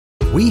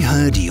We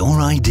heard your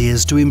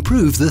ideas to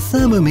improve the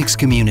Thermomix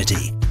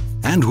community,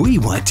 and we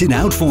worked it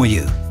out for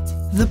you.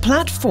 The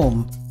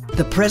platform.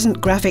 The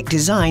present graphic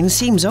design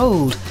seems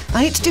old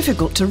and it's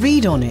difficult to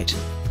read on it.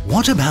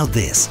 What about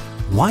this?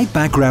 White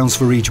backgrounds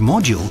for each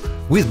module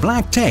with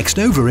black text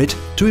over it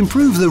to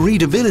improve the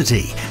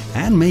readability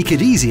and make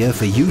it easier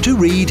for you to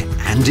read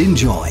and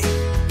enjoy.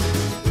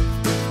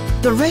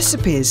 The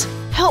recipes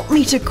help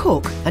me to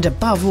cook and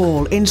above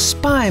all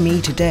inspire me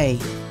today.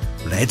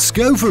 Let's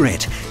go for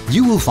it!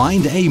 You will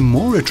find a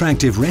more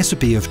attractive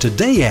recipe of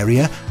today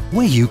area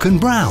where you can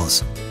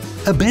browse.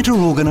 A better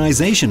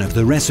organization of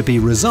the recipe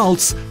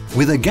results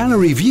with a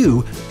gallery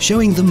view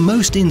showing the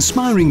most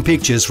inspiring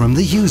pictures from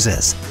the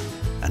users.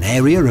 An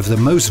area of the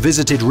most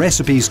visited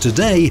recipes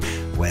today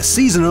where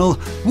seasonal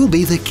will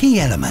be the key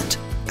element.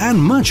 And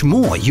much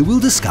more you will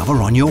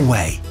discover on your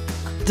way.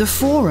 The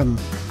forum.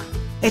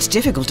 It's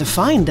difficult to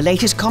find the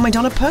latest comment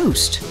on a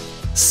post.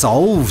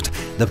 Solved!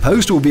 The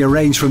post will be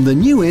arranged from the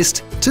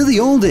newest to the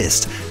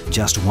oldest.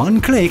 Just one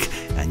click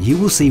and you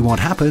will see what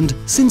happened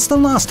since the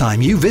last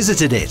time you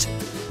visited it.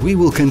 We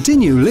will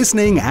continue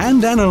listening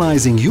and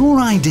analyzing your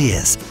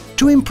ideas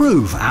to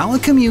improve our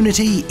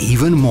community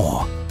even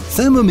more.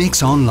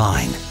 Thermomix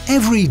Online,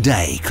 every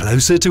day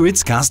closer to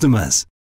its customers.